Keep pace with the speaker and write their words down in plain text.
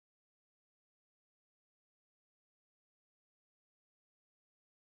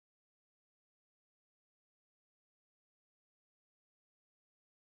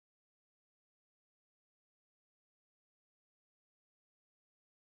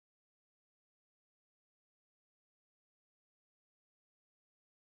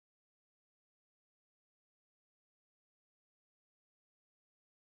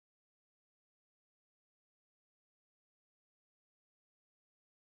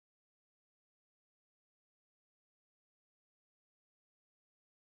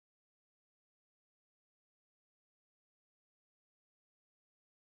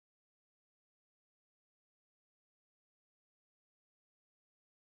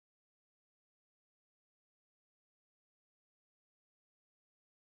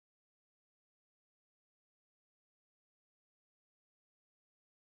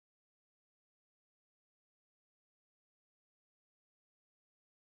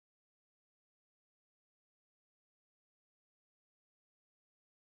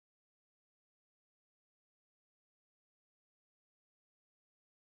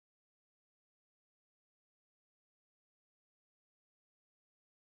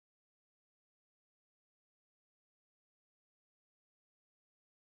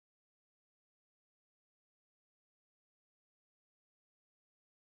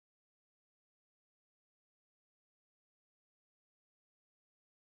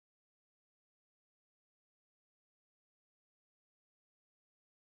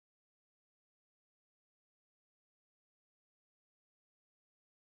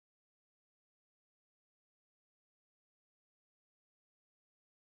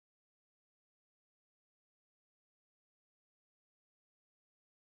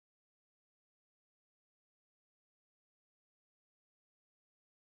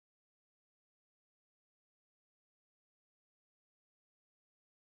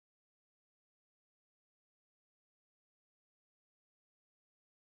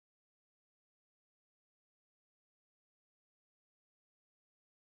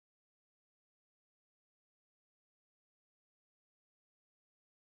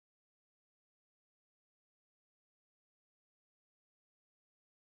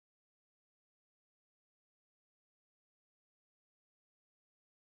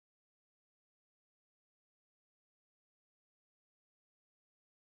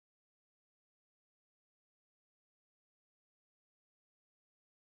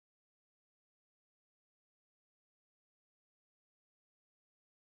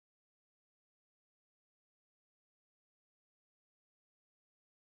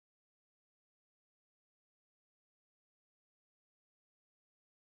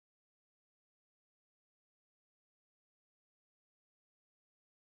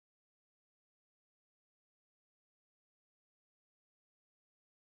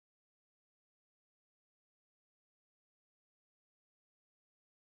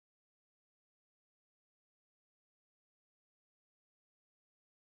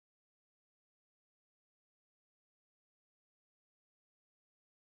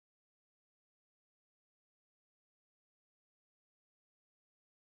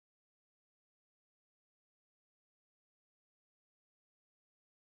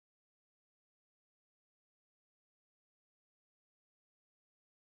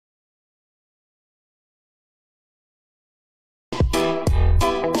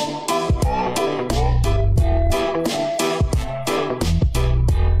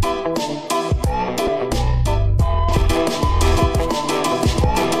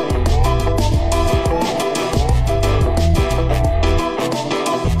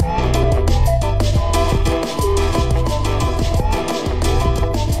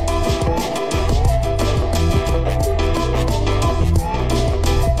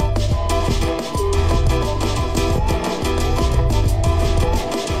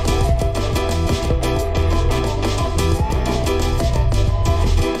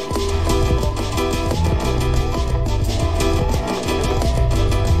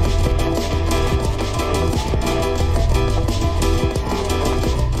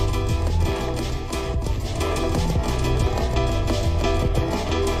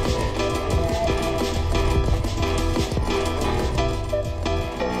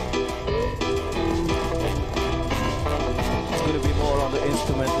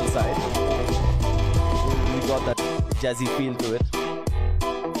instrumental side. We got that jazzy feel to it.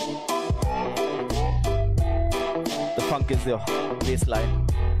 The funk is your bass line.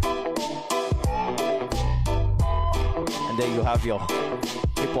 And there you have your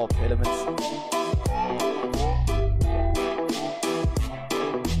hip-hop elements.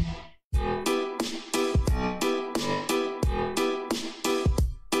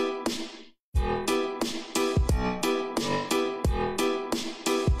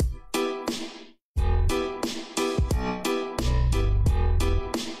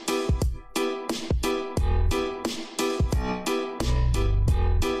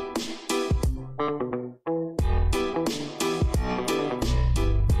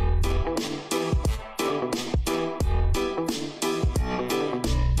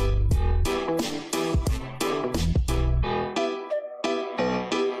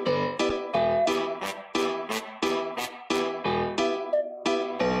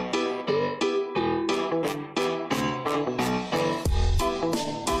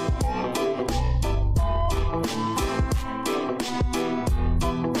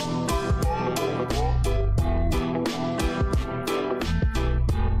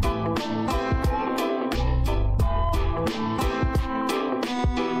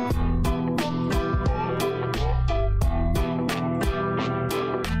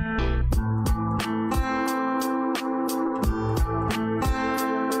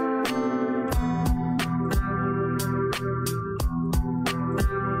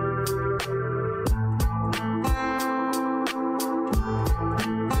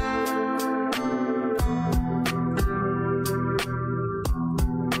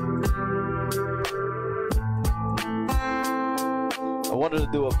 wanted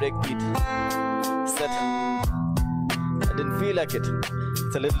to do a breakbeat set. I didn't feel like it.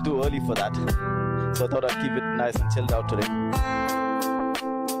 It's a little too early for that. So I thought I'd keep it nice and chilled out today.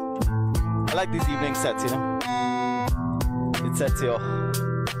 I like these evening sets, you know. It sets your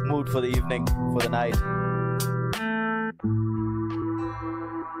mood for the evening, for the night.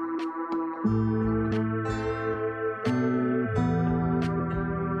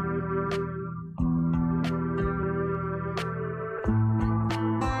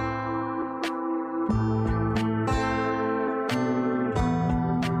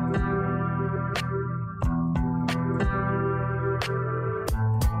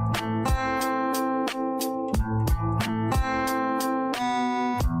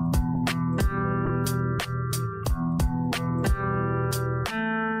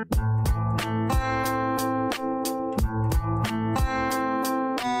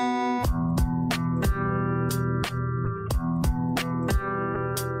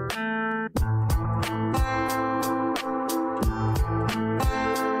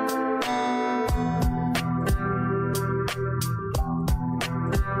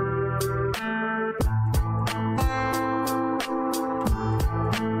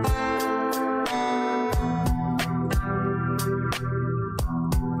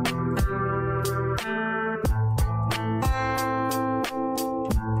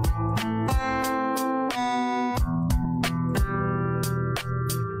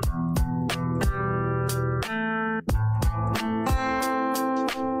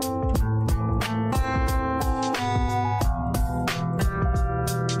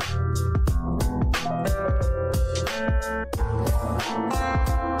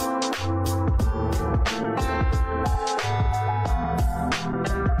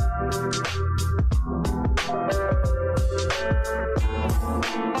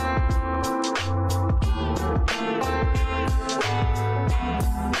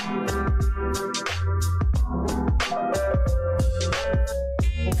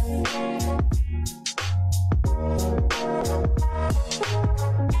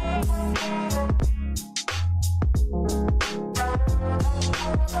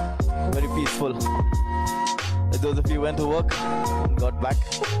 To work and got back.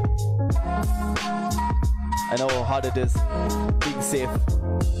 I know how hard it is being safe,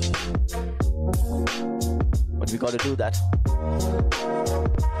 but we got to do that.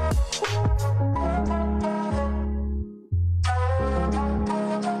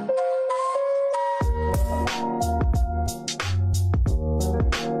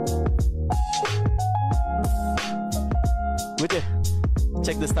 Vijay,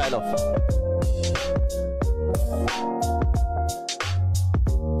 check the style off.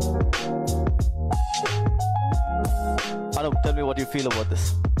 Tell me what you feel about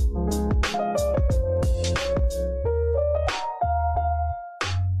this.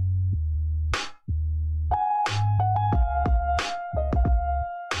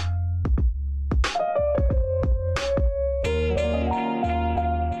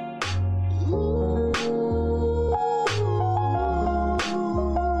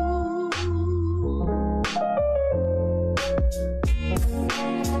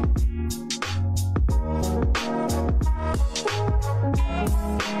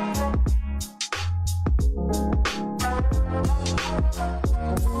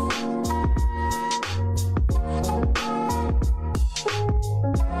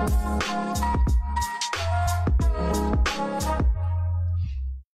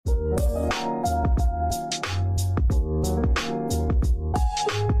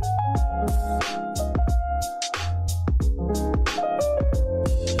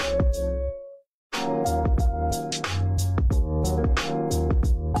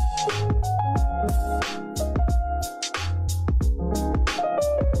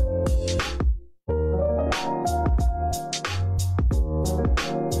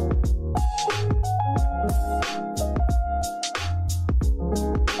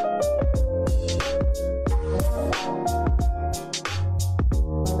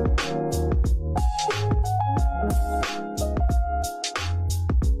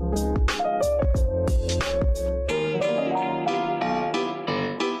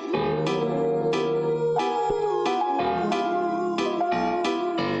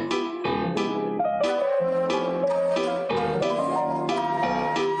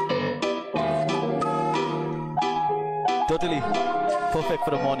 Totally perfect for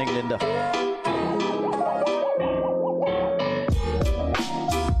the morning, Linda.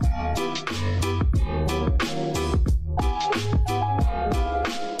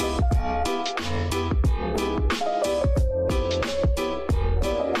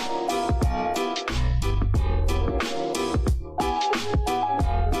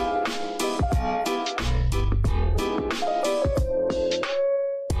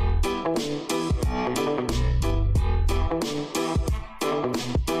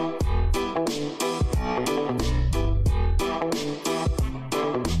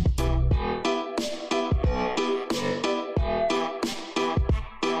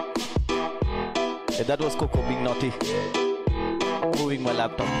 That was Coco being naughty, moving my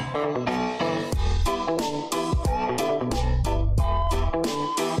laptop.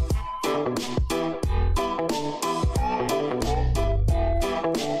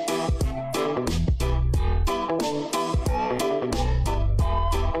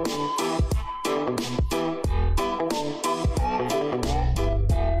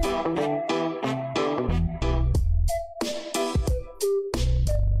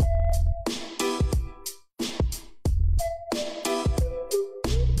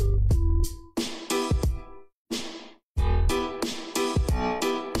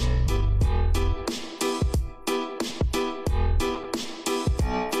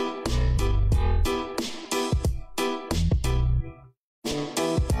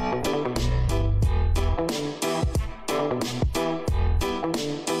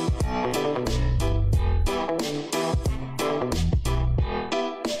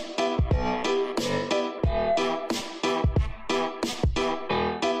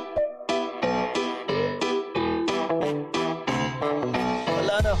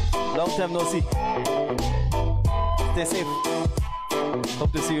 Long time no see. Stay safe.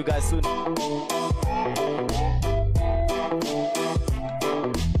 Hope to see you guys soon.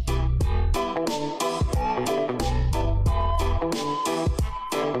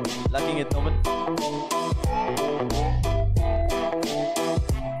 Lacking it, Norman.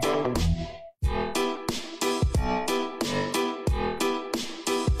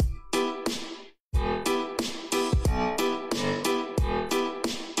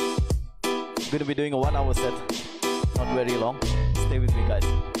 Gonna be doing a 1 hour set, not very long. Stay with me, guys.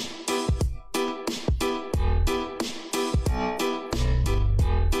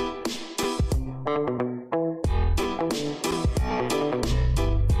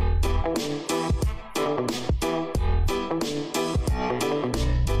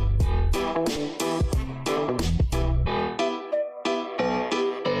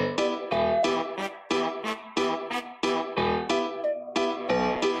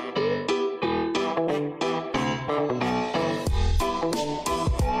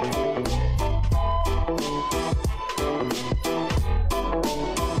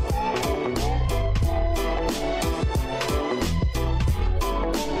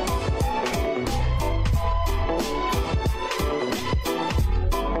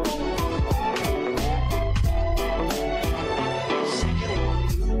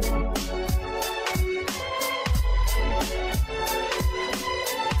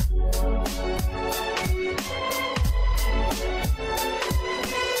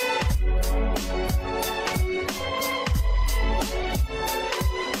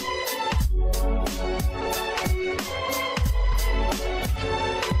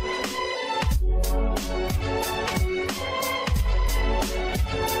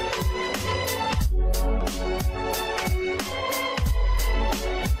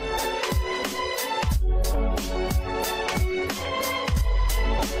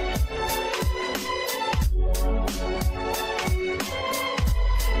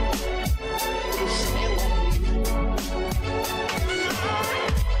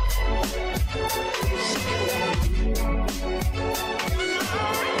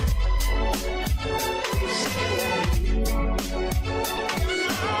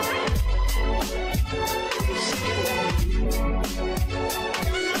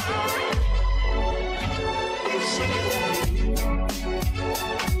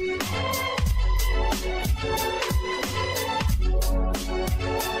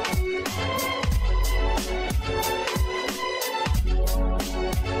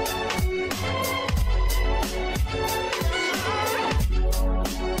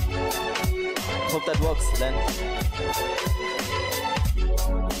 Hope that works then.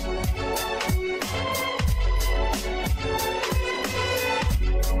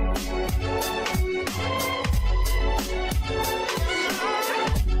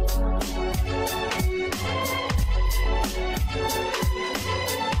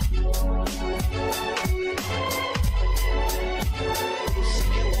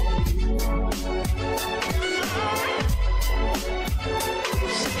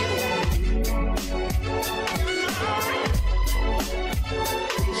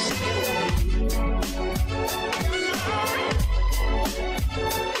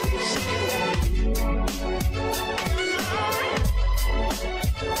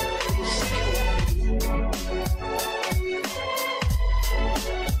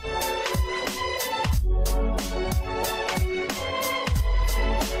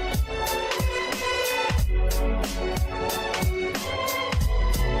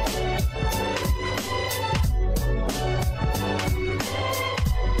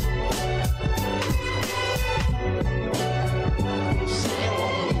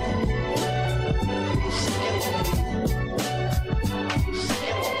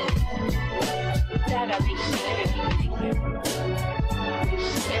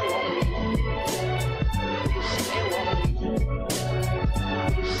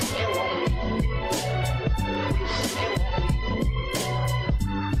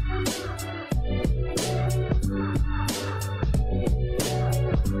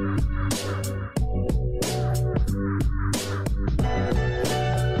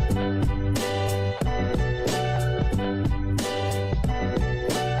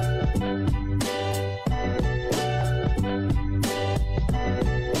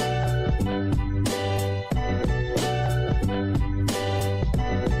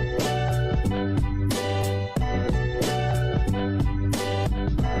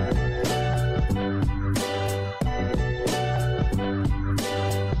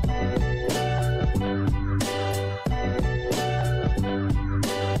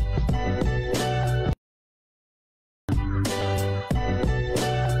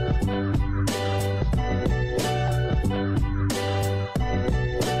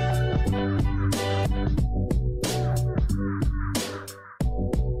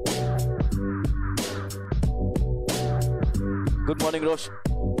 Good morning, Rosh.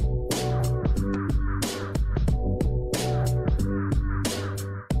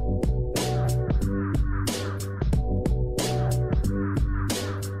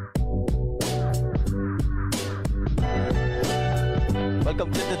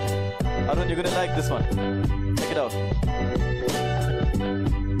 Welcome, Clinton. Arun, you're gonna like this one. Check it out.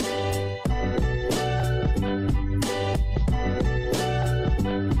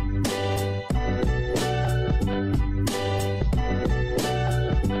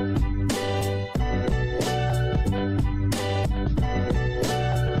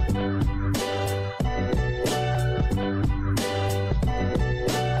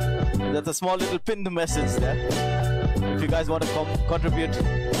 That's a small little pinned message there. If you guys want to contribute,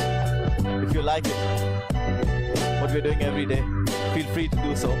 if you like it, what we're doing every day, feel free to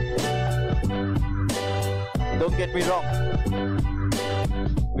do so. Don't get me wrong,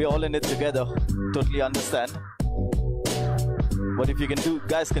 we're all in it together, totally understand. But if you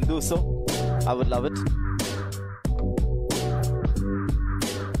guys can do so, I would love it.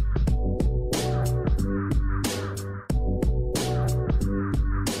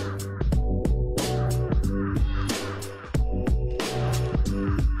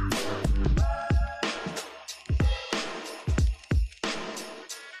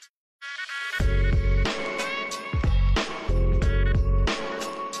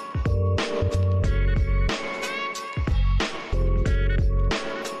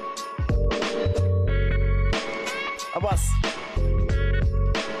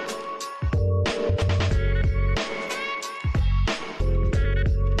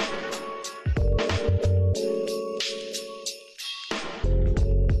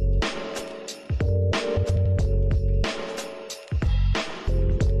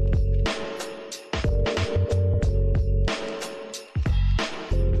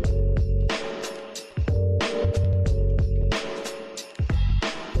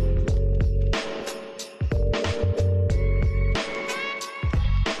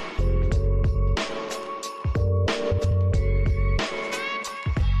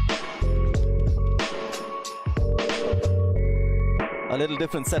 Little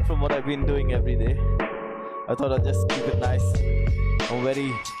different set from what I've been doing every day. I thought I'd just keep it nice and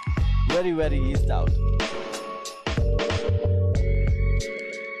very, very, very eased out. You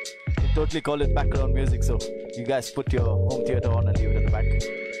can totally call it background music, so you guys put your home theater on and leave it in the back.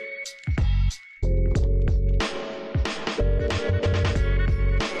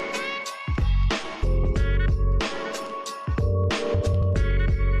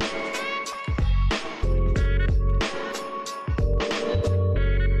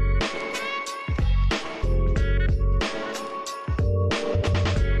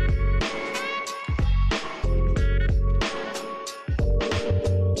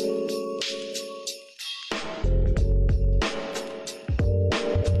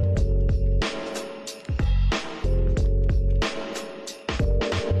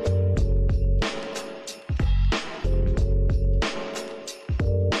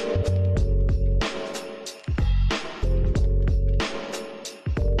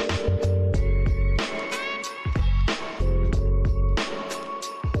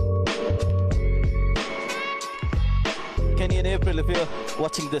 If you're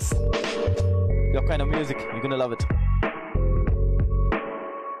watching this, your kind of music, you're gonna love it.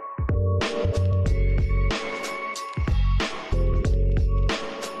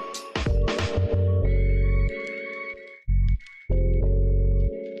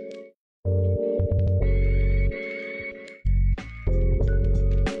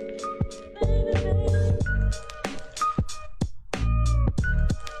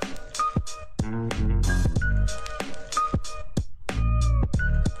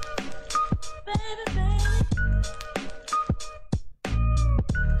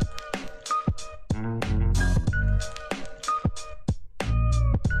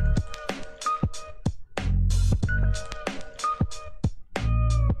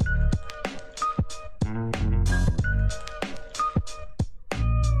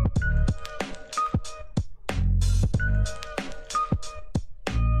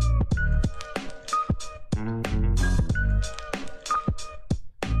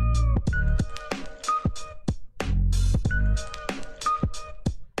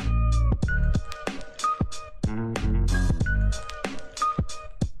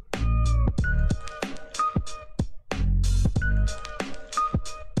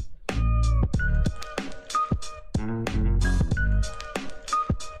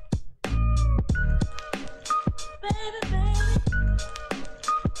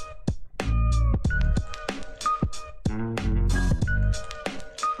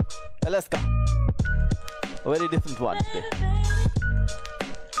 Let's go. A very different one today.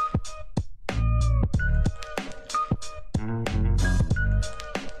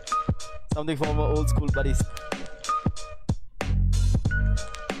 Something from our old school buddies.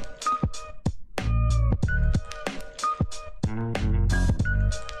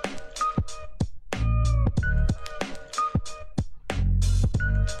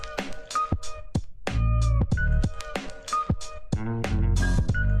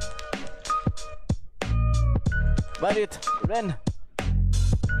 It, Ren.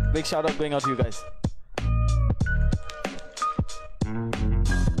 Big shout out going out to you guys.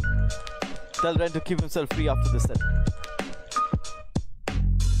 Tell Ren to keep himself free after this set.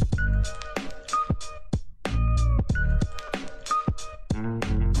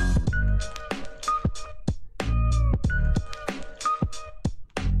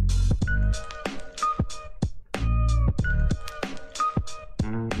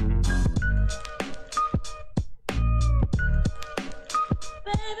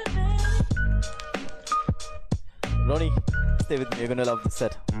 Stay with me, you're gonna love this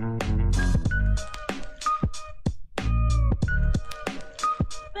set.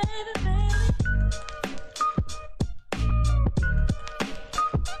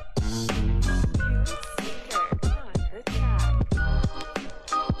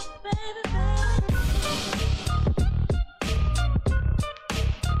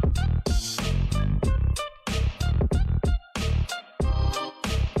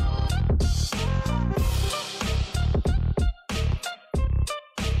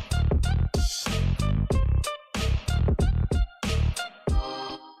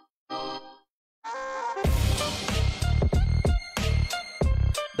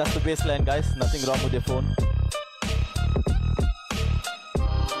 That's the baseline, guys. Nothing wrong with your phone.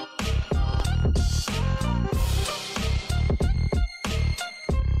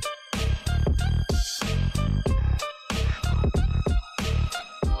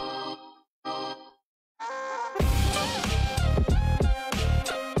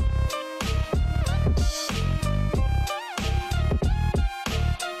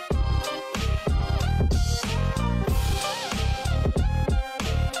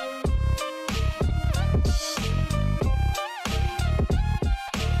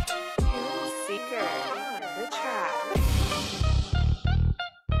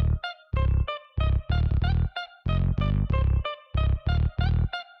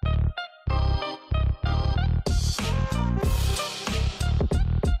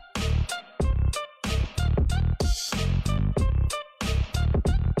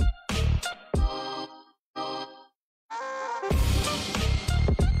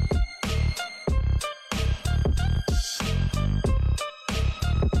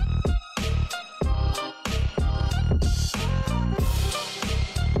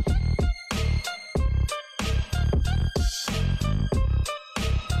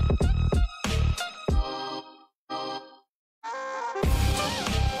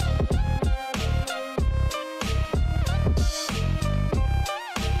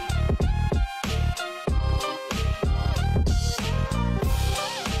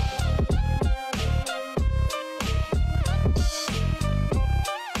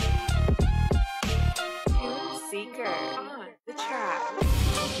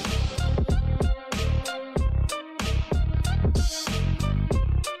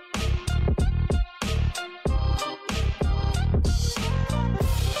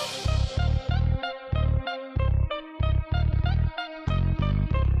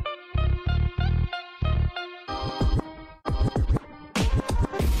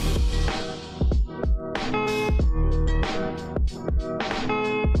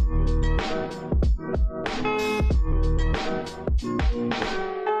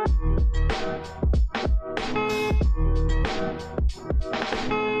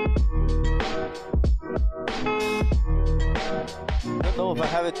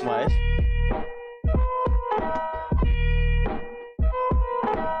 Have it, Mike.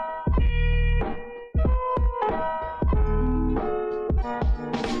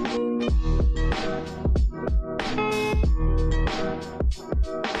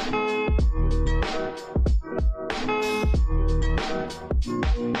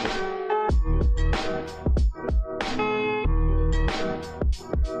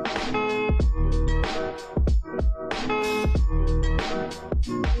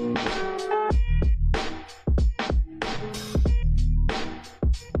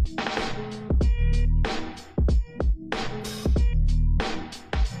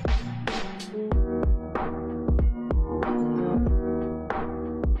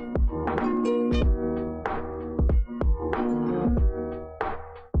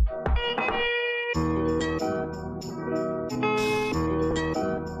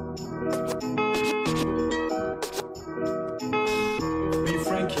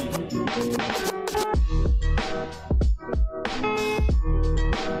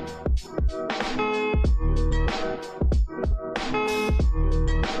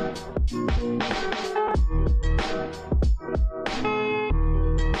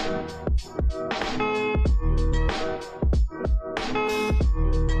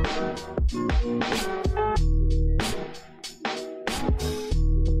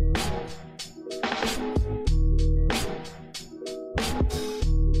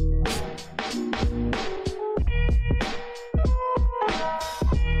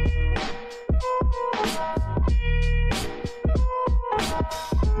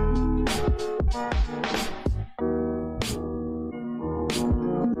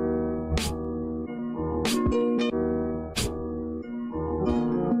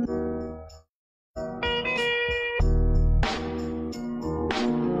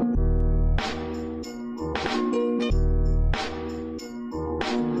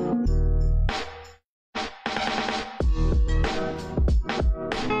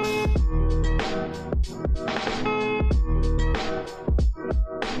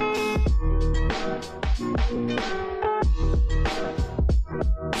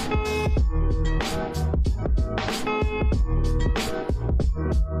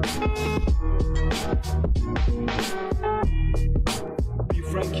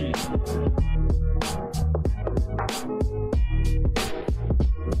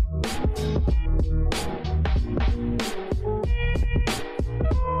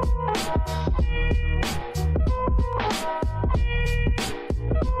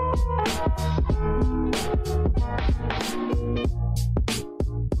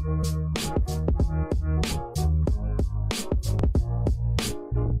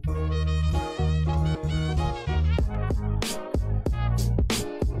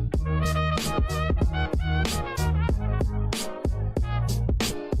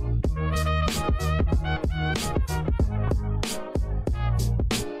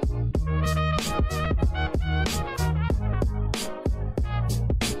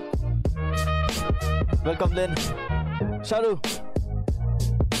 Welcome, Lynn. Sharu.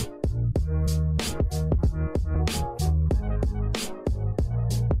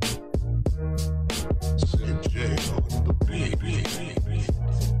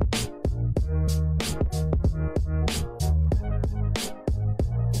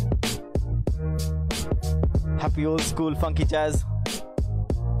 Happy old school funky jazz.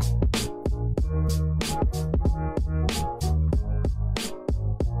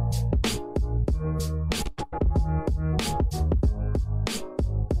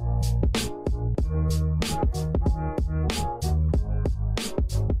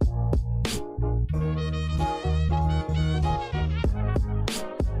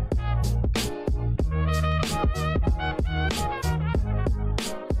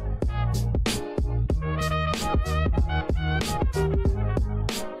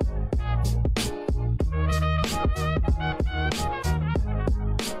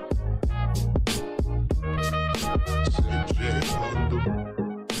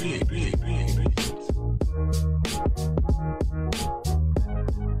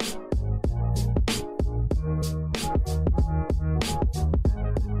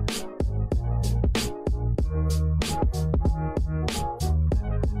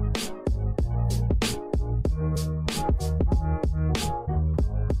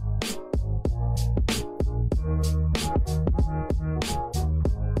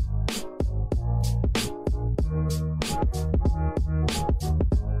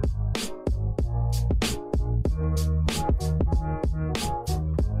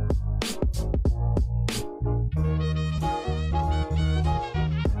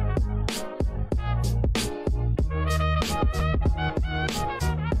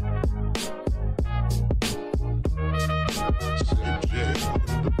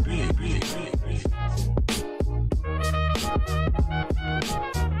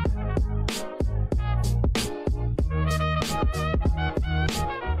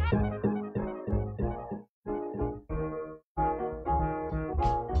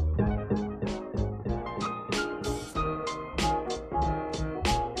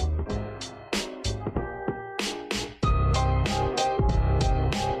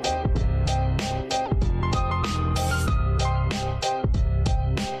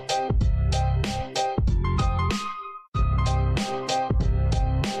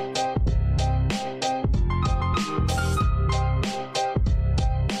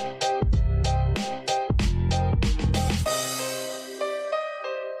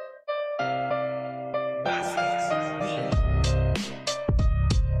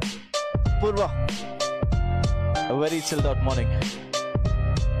 A very chilled out morning.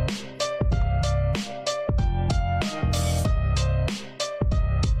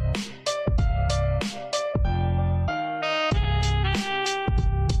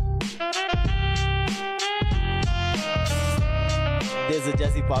 There's a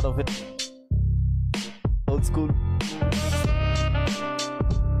jazzy part of it. Old school.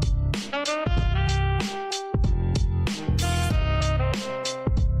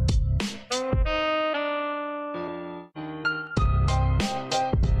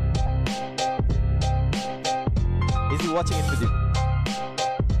 Is he watching it with you?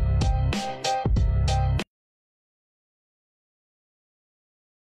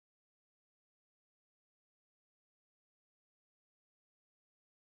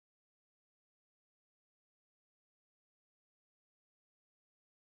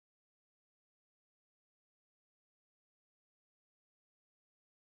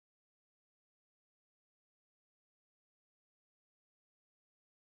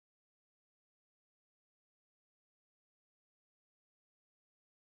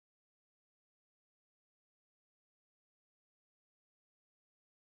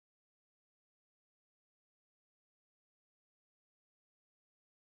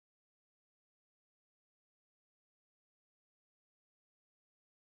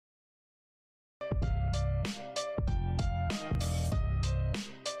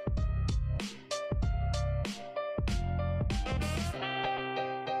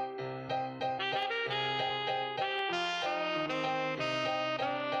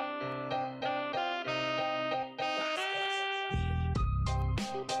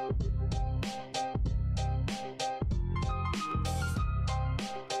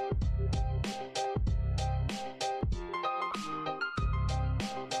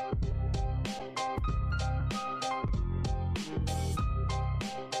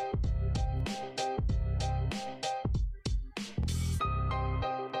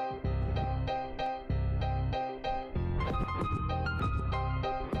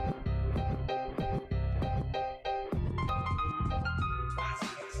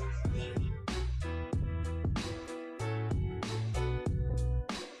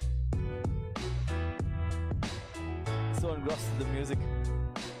 so engrossed in the music.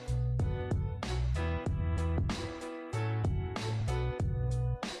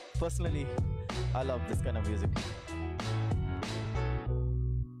 Personally, I love this kind of music.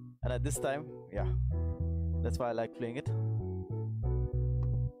 And at this time, yeah, that's why I like playing it.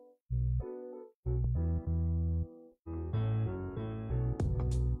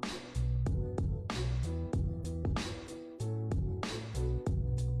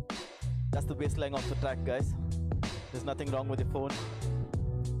 That's the bass line of the track, guys. There's nothing wrong with your phone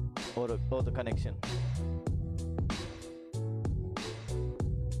or the connection.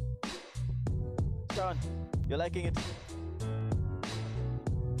 Sean, you're liking it?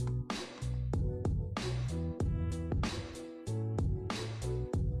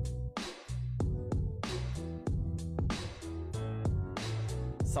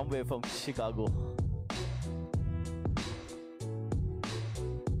 Somewhere from Chicago.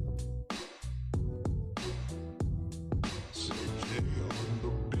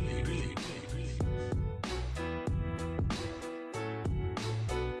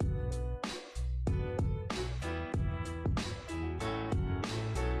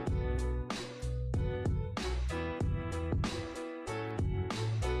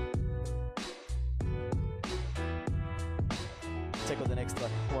 Check out the next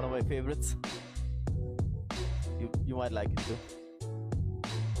one of my favorites. You might like it too.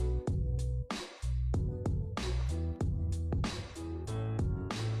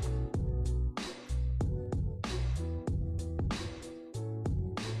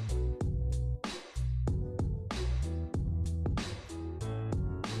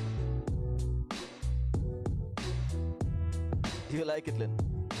 Do you like it, Lynn?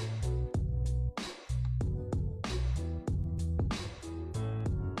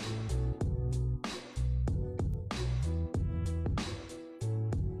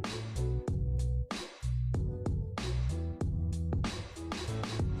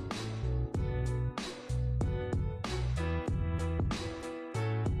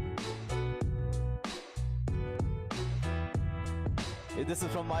 This is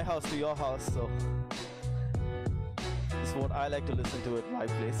from my house to your house, so this is what I like to listen to at my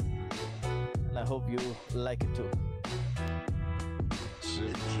place, and I hope you like it too.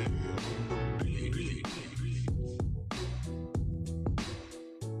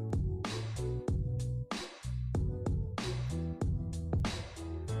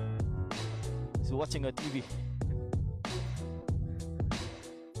 So watching a TV.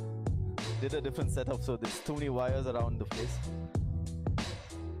 Did a different setup, so there's too many wires around the place.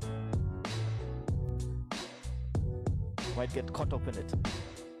 Might get caught up in it.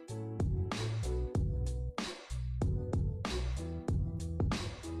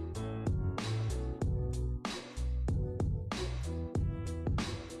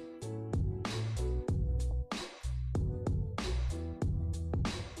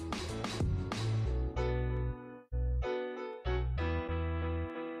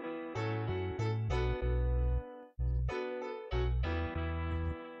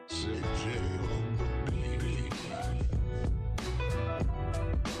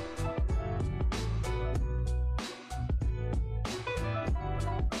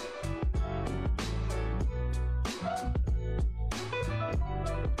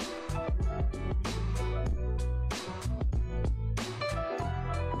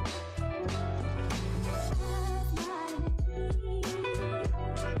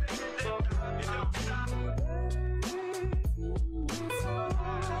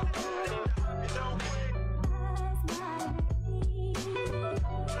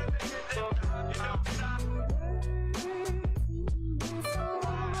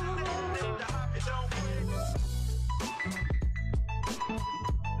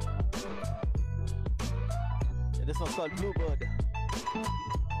 This one's called Bluebird.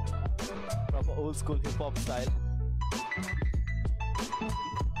 Proper old school hip hop style.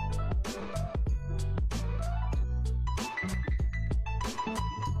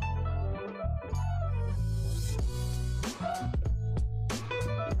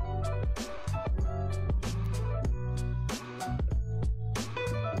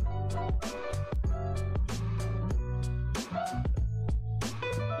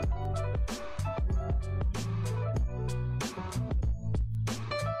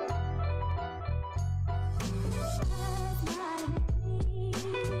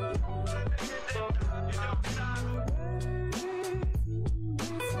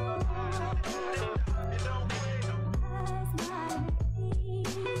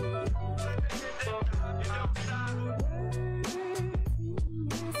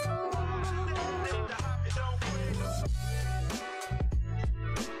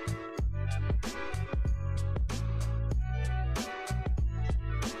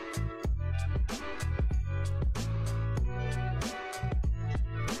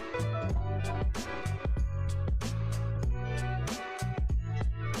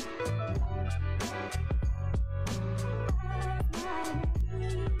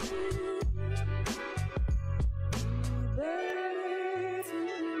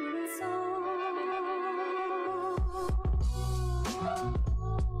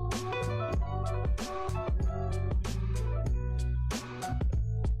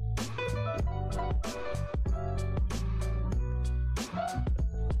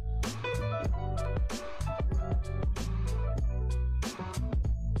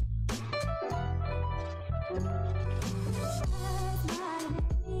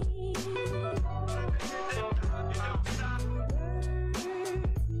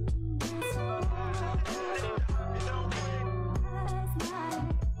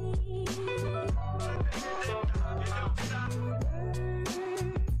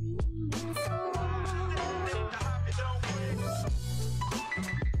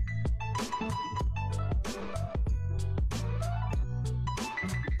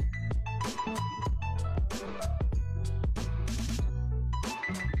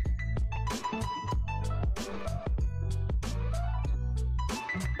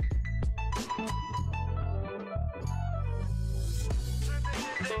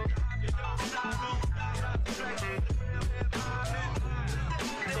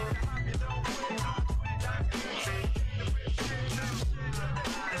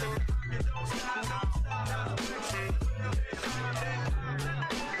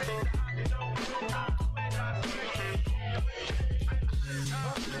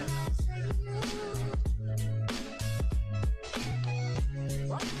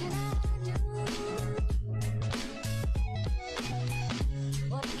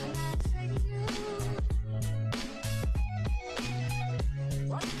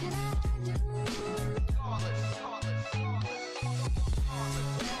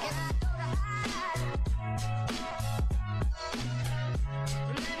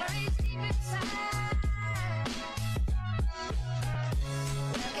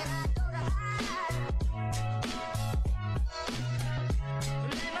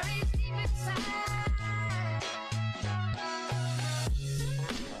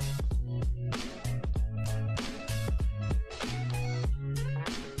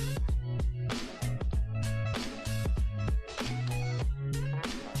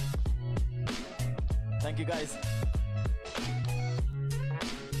 Thank you guys.